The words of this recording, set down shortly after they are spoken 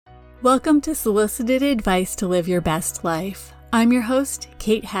Welcome to Solicited Advice to Live Your Best Life. I'm your host,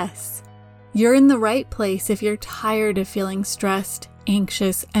 Kate Hess. You're in the right place if you're tired of feeling stressed,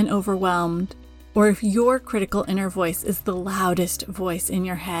 anxious, and overwhelmed, or if your critical inner voice is the loudest voice in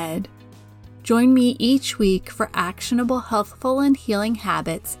your head. Join me each week for actionable, healthful, and healing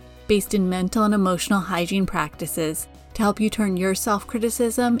habits based in mental and emotional hygiene practices to help you turn your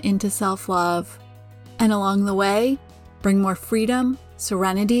self-criticism into self-love. And along the way, bring more freedom,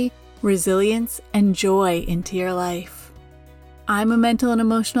 serenity, resilience, and joy into your life. I'm a mental and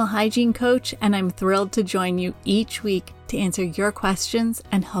emotional hygiene coach, and I'm thrilled to join you each week to answer your questions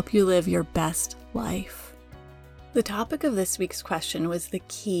and help you live your best life. The topic of this week's question was the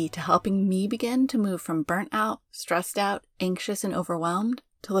key to helping me begin to move from burnt out, stressed out, anxious, and overwhelmed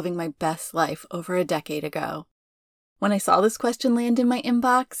to living my best life over a decade ago. When I saw this question land in my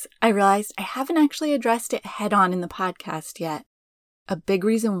inbox, I realized I haven't actually addressed it head on in the podcast yet. A big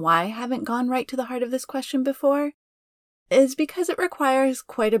reason why I haven't gone right to the heart of this question before is because it requires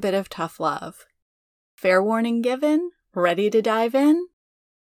quite a bit of tough love. Fair warning given? Ready to dive in?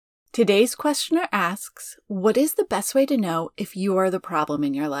 Today's questioner asks, what is the best way to know if you are the problem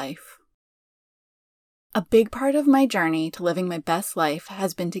in your life? A big part of my journey to living my best life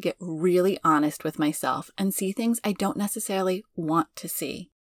has been to get really honest with myself and see things I don't necessarily want to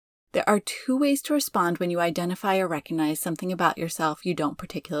see. There are two ways to respond when you identify or recognize something about yourself you don't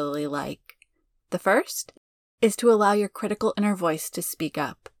particularly like. The first is to allow your critical inner voice to speak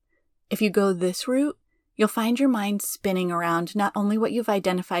up. If you go this route, you'll find your mind spinning around not only what you've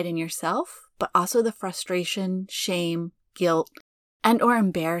identified in yourself, but also the frustration, shame, guilt, and or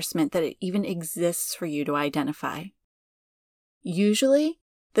embarrassment that it even exists for you to identify. Usually,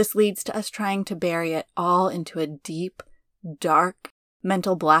 this leads to us trying to bury it all into a deep, dark,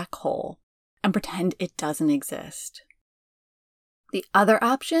 mental black hole and pretend it doesn't exist. The other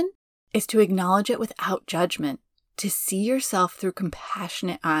option is to acknowledge it without judgment, to see yourself through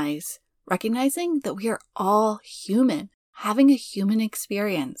compassionate eyes, recognizing that we are all human, having a human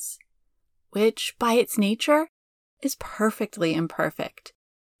experience, which by its nature is perfectly imperfect,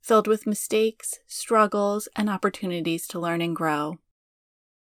 filled with mistakes, struggles, and opportunities to learn and grow.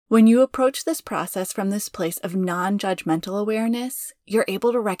 When you approach this process from this place of non-judgmental awareness, you're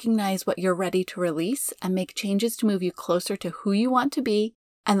able to recognize what you're ready to release and make changes to move you closer to who you want to be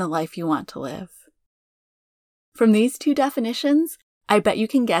and the life you want to live. From these two definitions, I bet you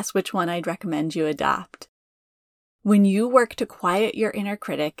can guess which one I'd recommend you adopt. When you work to quiet your inner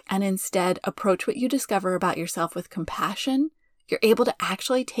critic and instead approach what you discover about yourself with compassion, you're able to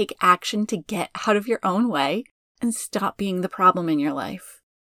actually take action to get out of your own way and stop being the problem in your life.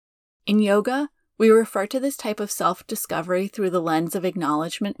 In yoga, we refer to this type of self-discovery through the lens of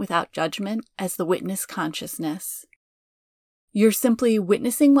acknowledgement without judgment as the witness consciousness. You're simply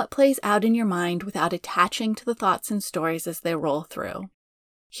witnessing what plays out in your mind without attaching to the thoughts and stories as they roll through.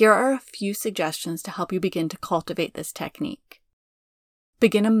 Here are a few suggestions to help you begin to cultivate this technique.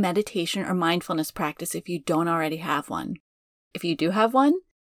 Begin a meditation or mindfulness practice if you don't already have one. If you do have one,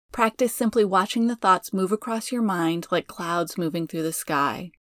 practice simply watching the thoughts move across your mind like clouds moving through the sky.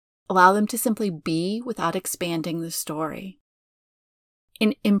 Allow them to simply be without expanding the story.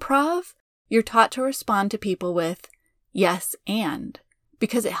 In improv, you're taught to respond to people with yes and,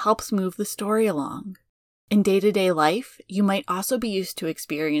 because it helps move the story along. In day-to-day life, you might also be used to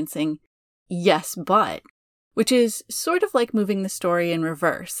experiencing yes but, which is sort of like moving the story in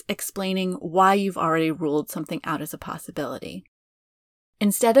reverse, explaining why you've already ruled something out as a possibility.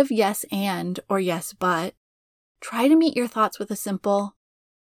 Instead of yes and or yes but, try to meet your thoughts with a simple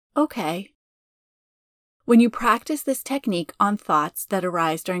okay. When you practice this technique on thoughts that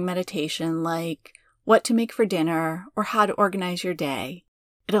arise during meditation, like what to make for dinner or how to organize your day,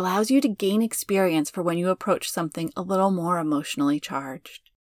 it allows you to gain experience for when you approach something a little more emotionally charged.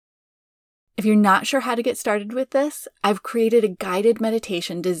 If you're not sure how to get started with this, I've created a guided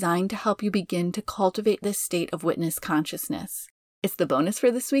meditation designed to help you begin to cultivate this state of witness consciousness. It's the bonus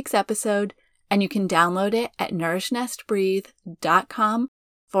for this week's episode, and you can download it at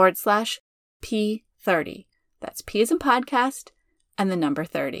nourishnestbreathe.com/P30. That's P as in podcast and the number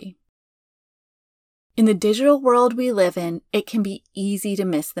 30. In the digital world we live in, it can be easy to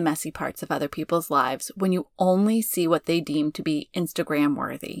miss the messy parts of other people's lives when you only see what they deem to be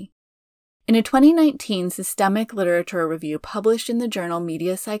Instagram-worthy. In a 2019 systemic literature review published in the journal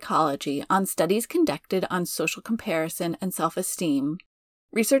Media Psychology on studies conducted on social comparison and self-esteem,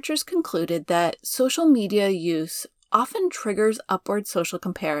 researchers concluded that social media use often triggers upward social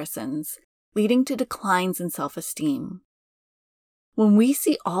comparisons, leading to declines in self-esteem. When we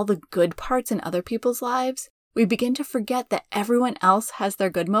see all the good parts in other people's lives, we begin to forget that everyone else has their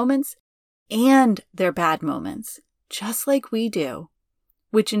good moments and their bad moments, just like we do,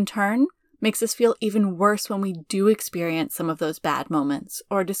 which in turn makes us feel even worse when we do experience some of those bad moments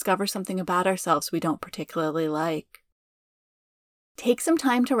or discover something about ourselves we don't particularly like. Take some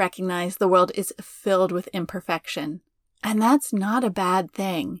time to recognize the world is filled with imperfection, and that's not a bad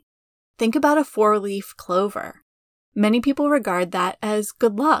thing. Think about a 4-leaf clover. Many people regard that as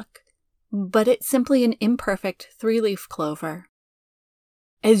good luck, but it's simply an imperfect 3-leaf clover.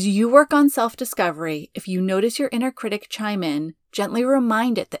 As you work on self-discovery, if you notice your inner critic chime in, gently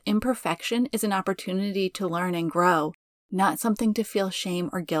remind it that imperfection is an opportunity to learn and grow, not something to feel shame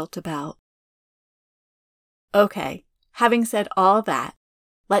or guilt about. Okay, having said all that,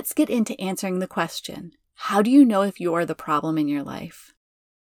 let's get into answering the question, how do you know if you're the problem in your life?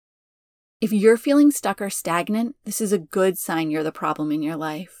 If you're feeling stuck or stagnant, this is a good sign you're the problem in your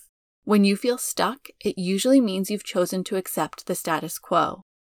life. When you feel stuck, it usually means you've chosen to accept the status quo.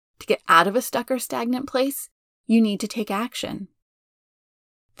 To get out of a stuck or stagnant place, you need to take action.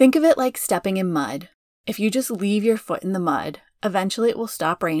 Think of it like stepping in mud. If you just leave your foot in the mud, eventually it will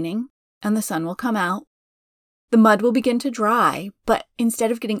stop raining and the sun will come out. The mud will begin to dry, but instead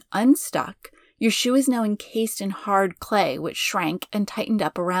of getting unstuck, your shoe is now encased in hard clay, which shrank and tightened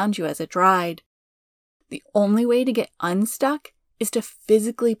up around you as it dried. The only way to get unstuck is to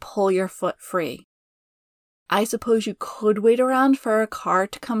physically pull your foot free. I suppose you could wait around for a car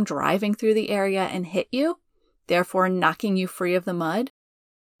to come driving through the area and hit you, therefore knocking you free of the mud,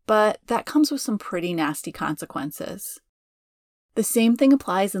 but that comes with some pretty nasty consequences. The same thing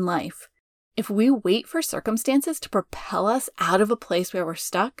applies in life. If we wait for circumstances to propel us out of a place where we're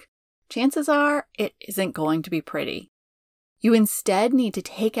stuck, chances are it isn't going to be pretty. You instead need to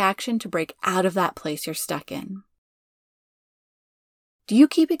take action to break out of that place you're stuck in. Do you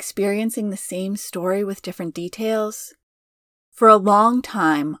keep experiencing the same story with different details? For a long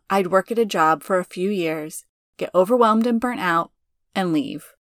time, I'd work at a job for a few years, get overwhelmed and burnt out, and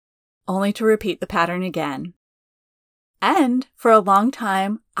leave, only to repeat the pattern again. And for a long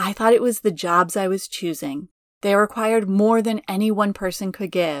time, I thought it was the jobs I was choosing. They required more than any one person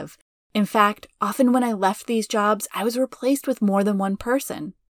could give. In fact, often when I left these jobs, I was replaced with more than one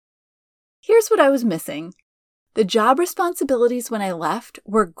person. Here's what I was missing. The job responsibilities when I left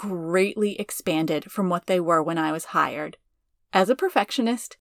were greatly expanded from what they were when I was hired. As a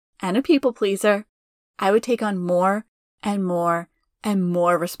perfectionist and a people pleaser, I would take on more and more and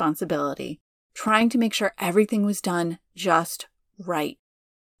more responsibility, trying to make sure everything was done just right.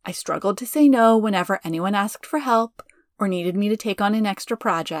 I struggled to say no whenever anyone asked for help or needed me to take on an extra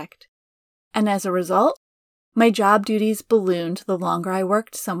project. And as a result, my job duties ballooned the longer I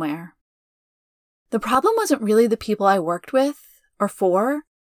worked somewhere. The problem wasn't really the people I worked with or for.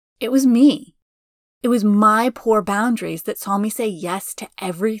 It was me. It was my poor boundaries that saw me say yes to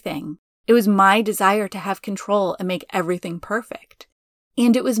everything. It was my desire to have control and make everything perfect.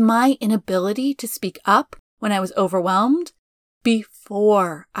 And it was my inability to speak up when I was overwhelmed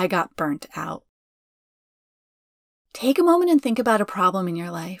before I got burnt out. Take a moment and think about a problem in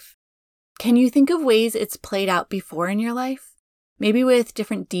your life. Can you think of ways it's played out before in your life? Maybe with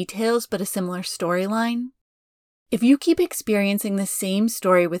different details but a similar storyline? If you keep experiencing the same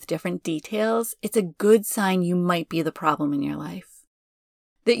story with different details, it's a good sign you might be the problem in your life.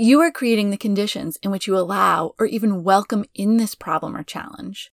 That you are creating the conditions in which you allow or even welcome in this problem or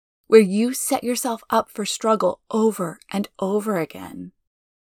challenge, where you set yourself up for struggle over and over again.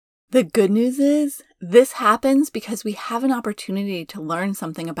 The good news is, this happens because we have an opportunity to learn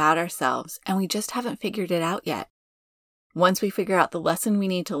something about ourselves and we just haven't figured it out yet. Once we figure out the lesson we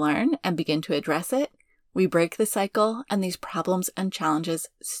need to learn and begin to address it, we break the cycle and these problems and challenges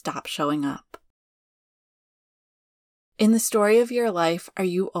stop showing up. In the story of your life, are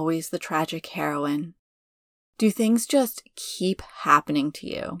you always the tragic heroine? Do things just keep happening to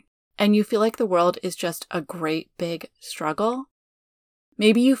you and you feel like the world is just a great big struggle?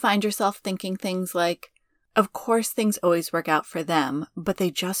 Maybe you find yourself thinking things like, of course things always work out for them, but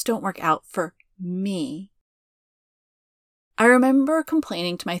they just don't work out for me. I remember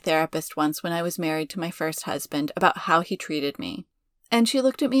complaining to my therapist once when I was married to my first husband about how he treated me. And she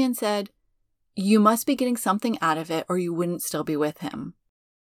looked at me and said, "You must be getting something out of it or you wouldn't still be with him."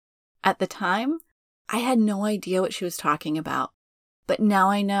 At the time, I had no idea what she was talking about. But now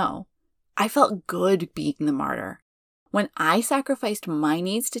I know. I felt good being the martyr. When I sacrificed my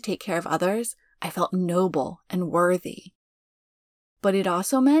needs to take care of others, I felt noble and worthy. But it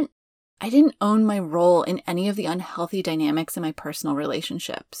also meant I didn't own my role in any of the unhealthy dynamics in my personal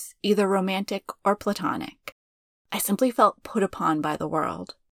relationships, either romantic or platonic. I simply felt put upon by the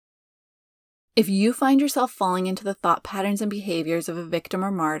world. If you find yourself falling into the thought patterns and behaviors of a victim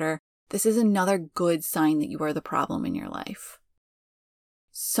or martyr, this is another good sign that you are the problem in your life.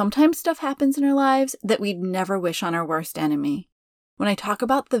 Sometimes stuff happens in our lives that we'd never wish on our worst enemy. When I talk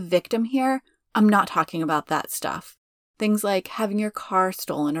about the victim here, I'm not talking about that stuff. Things like having your car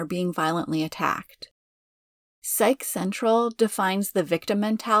stolen or being violently attacked. Psych Central defines the victim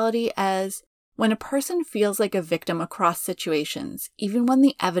mentality as when a person feels like a victim across situations, even when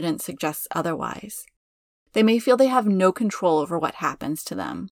the evidence suggests otherwise. They may feel they have no control over what happens to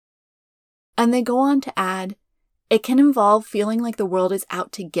them. And they go on to add, it can involve feeling like the world is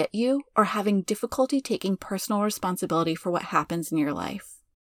out to get you or having difficulty taking personal responsibility for what happens in your life.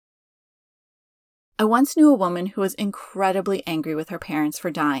 I once knew a woman who was incredibly angry with her parents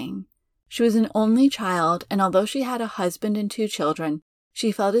for dying. She was an only child, and although she had a husband and 2 children,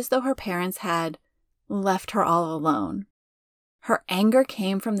 she felt as though her parents had left her all alone. Her anger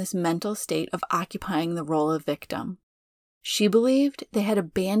came from this mental state of occupying the role of victim. She believed they had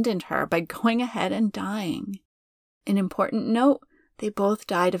abandoned her by going ahead and dying. An important note, they both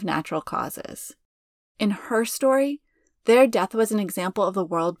died of natural causes. In her story, their death was an example of the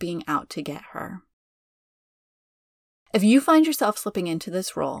world being out to get her. If you find yourself slipping into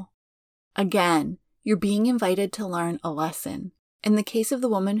this role, again, you're being invited to learn a lesson. In the case of the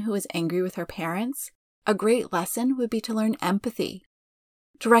woman who was angry with her parents, a great lesson would be to learn empathy,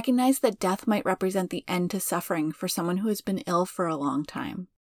 to recognize that death might represent the end to suffering for someone who has been ill for a long time.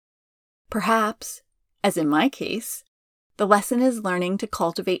 Perhaps, as in my case, the lesson is learning to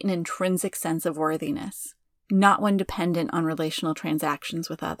cultivate an intrinsic sense of worthiness, not one dependent on relational transactions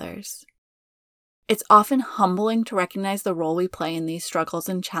with others. It's often humbling to recognize the role we play in these struggles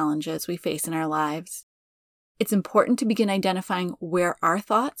and challenges we face in our lives. It's important to begin identifying where our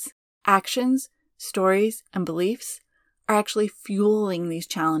thoughts, actions, stories, and beliefs are actually fueling these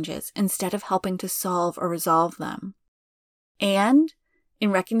challenges instead of helping to solve or resolve them. And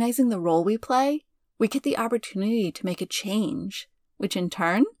in recognizing the role we play, we get the opportunity to make a change, which in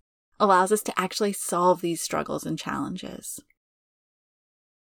turn allows us to actually solve these struggles and challenges.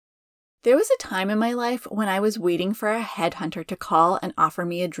 There was a time in my life when I was waiting for a headhunter to call and offer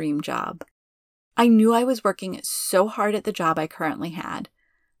me a dream job. I knew I was working so hard at the job I currently had,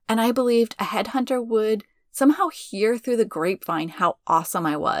 and I believed a headhunter would somehow hear through the grapevine how awesome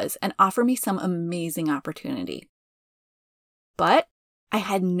I was and offer me some amazing opportunity. But I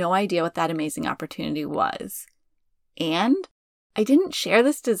had no idea what that amazing opportunity was. And I didn't share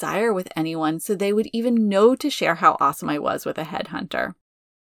this desire with anyone so they would even know to share how awesome I was with a headhunter.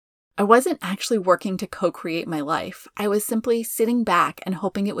 I wasn't actually working to co-create my life. I was simply sitting back and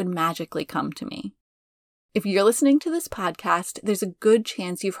hoping it would magically come to me. If you're listening to this podcast, there's a good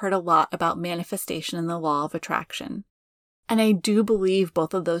chance you've heard a lot about manifestation and the law of attraction. And I do believe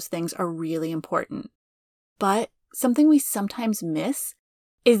both of those things are really important. But something we sometimes miss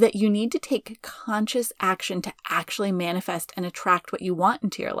is that you need to take conscious action to actually manifest and attract what you want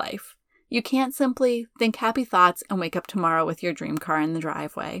into your life. You can't simply think happy thoughts and wake up tomorrow with your dream car in the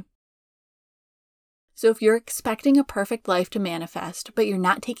driveway. So if you're expecting a perfect life to manifest, but you're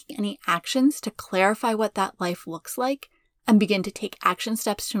not taking any actions to clarify what that life looks like and begin to take action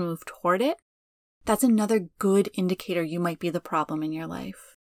steps to move toward it, that's another good indicator you might be the problem in your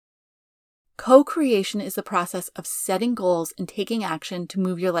life. Co-creation is the process of setting goals and taking action to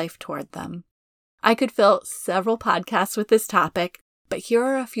move your life toward them. I could fill several podcasts with this topic, but here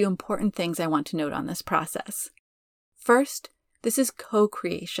are a few important things I want to note on this process. First, this is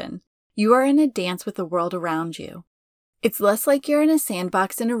co-creation. You are in a dance with the world around you. It's less like you're in a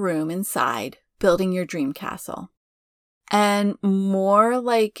sandbox in a room inside, building your dream castle, and more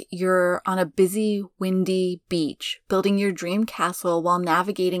like you're on a busy, windy beach, building your dream castle while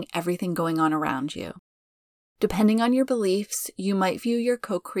navigating everything going on around you. Depending on your beliefs, you might view your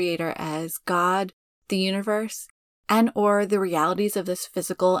co-creator as God, the universe, and/or the realities of this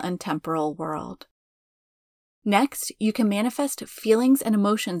physical and temporal world. Next, you can manifest feelings and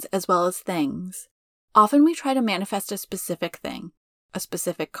emotions as well as things. Often we try to manifest a specific thing, a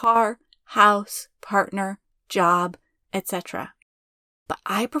specific car, house, partner, job, etc. But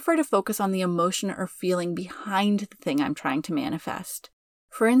I prefer to focus on the emotion or feeling behind the thing I'm trying to manifest.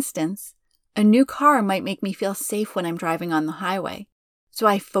 For instance, a new car might make me feel safe when I'm driving on the highway, so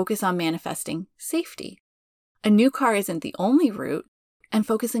I focus on manifesting safety. A new car isn't the only route, and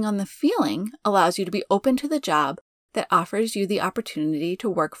focusing on the feeling allows you to be open to the job that offers you the opportunity to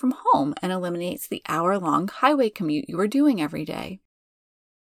work from home and eliminates the hour-long highway commute you are doing every day.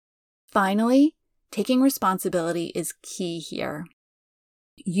 Finally, taking responsibility is key here.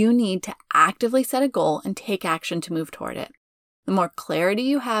 You need to actively set a goal and take action to move toward it. The more clarity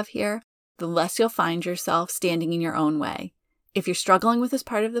you have here, the less you'll find yourself standing in your own way. If you're struggling with this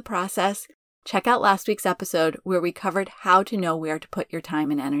part of the process, check out last week's episode where we covered how to know where to put your time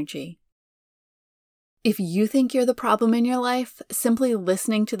and energy. If you think you're the problem in your life, simply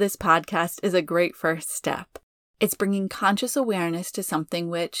listening to this podcast is a great first step. It's bringing conscious awareness to something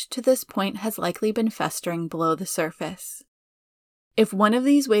which, to this point, has likely been festering below the surface. If one of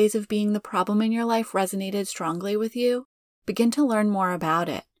these ways of being the problem in your life resonated strongly with you, begin to learn more about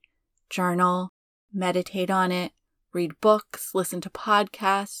it. Journal, meditate on it, read books, listen to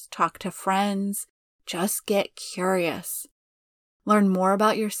podcasts, talk to friends. Just get curious. Learn more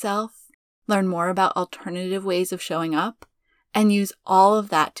about yourself, learn more about alternative ways of showing up, and use all of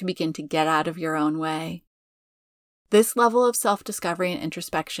that to begin to get out of your own way. This level of self-discovery and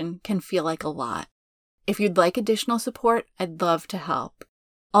introspection can feel like a lot. If you'd like additional support, I'd love to help.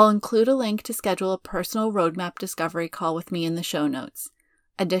 I'll include a link to schedule a personal roadmap discovery call with me in the show notes.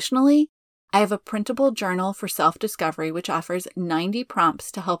 Additionally, I have a printable journal for self-discovery which offers 90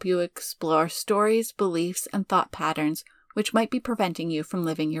 prompts to help you explore stories, beliefs, and thought patterns which might be preventing you from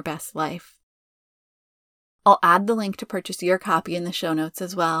living your best life. I'll add the link to purchase your copy in the show notes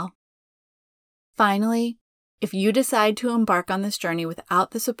as well. Finally, if you decide to embark on this journey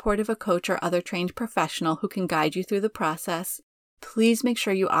without the support of a coach or other trained professional who can guide you through the process, please make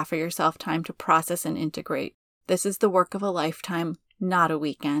sure you offer yourself time to process and integrate. This is the work of a lifetime, not a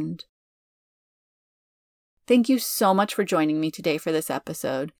weekend. Thank you so much for joining me today for this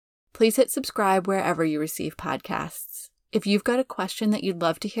episode. Please hit subscribe wherever you receive podcasts. If you've got a question that you'd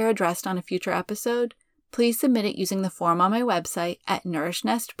love to hear addressed on a future episode, please submit it using the form on my website at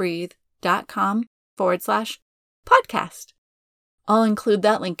nourishnestbreathe.com/podcast. I'll include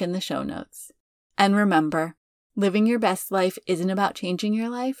that link in the show notes. And remember, living your best life isn't about changing your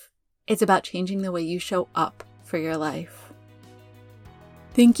life. It's about changing the way you show up for your life.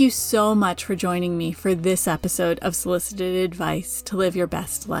 Thank you so much for joining me for this episode of Solicited Advice to Live Your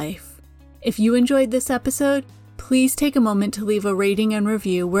Best Life. If you enjoyed this episode, please take a moment to leave a rating and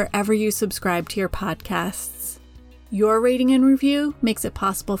review wherever you subscribe to your podcasts. Your rating and review makes it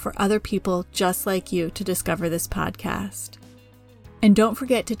possible for other people just like you to discover this podcast. And don't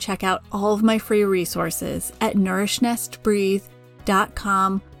forget to check out all of my free resources at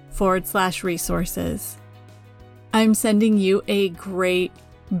nourishnestbreathe.com/resources. I'm sending you a great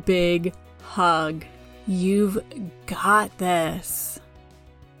big hug. You've got this.